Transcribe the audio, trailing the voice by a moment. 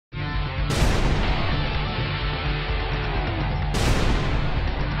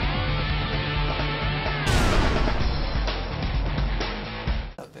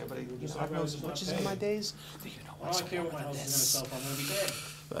God knows as much as in my days. But you know what's I don't care what my house is going to sell for. I'm going to be dead.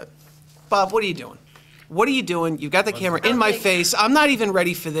 But, Bob, what are you doing? What are you doing? You've got the camera in my face. I'm not even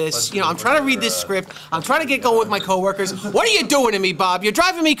ready for this. You know, I'm trying to read this script. I'm trying to get going with my coworkers. What are you doing to me, Bob? You're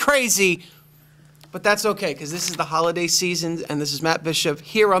driving me crazy. But that's okay, because this is the holiday season, and this is Matt Bishop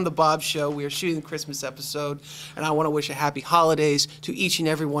here on The Bob Show. We are shooting the Christmas episode, and I want to wish a happy holidays to each and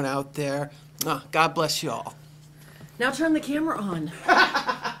every one out there. God bless you all. Now turn the camera on.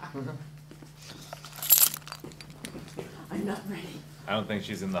 I'm not ready. I don't think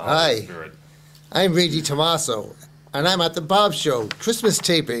she's in the holiday spirit. I'm Reggie Tomaso, and I'm at The Bob Show, Christmas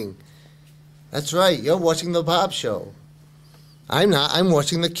taping. That's right, you're watching The Bob Show. I'm not, I'm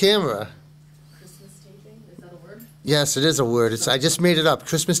watching the camera. Christmas taping? Is that a word? Yes, it is a word. I just made it up.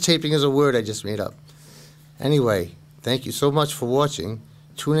 Christmas taping is a word I just made up. Anyway, thank you so much for watching.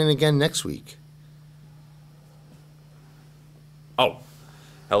 Tune in again next week. Oh,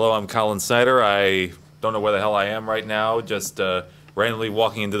 hello, I'm Colin Snyder. I don't know where the hell I am right now, just randomly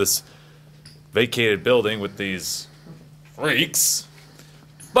walking into this vacated building with these freaks.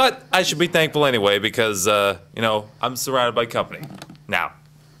 But I should be thankful anyway because, you know, I'm surrounded by company. Now,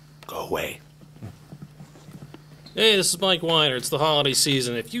 go away. Hey, this is Mike Weiner. It's the holiday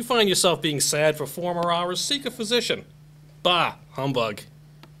season. If you find yourself being sad for 4 more hours, seek a physician. Bah, humbug.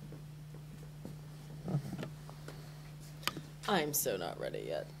 I'm so not ready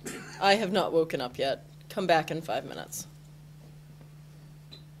yet. I have not woken up yet. Come back in 5 minutes.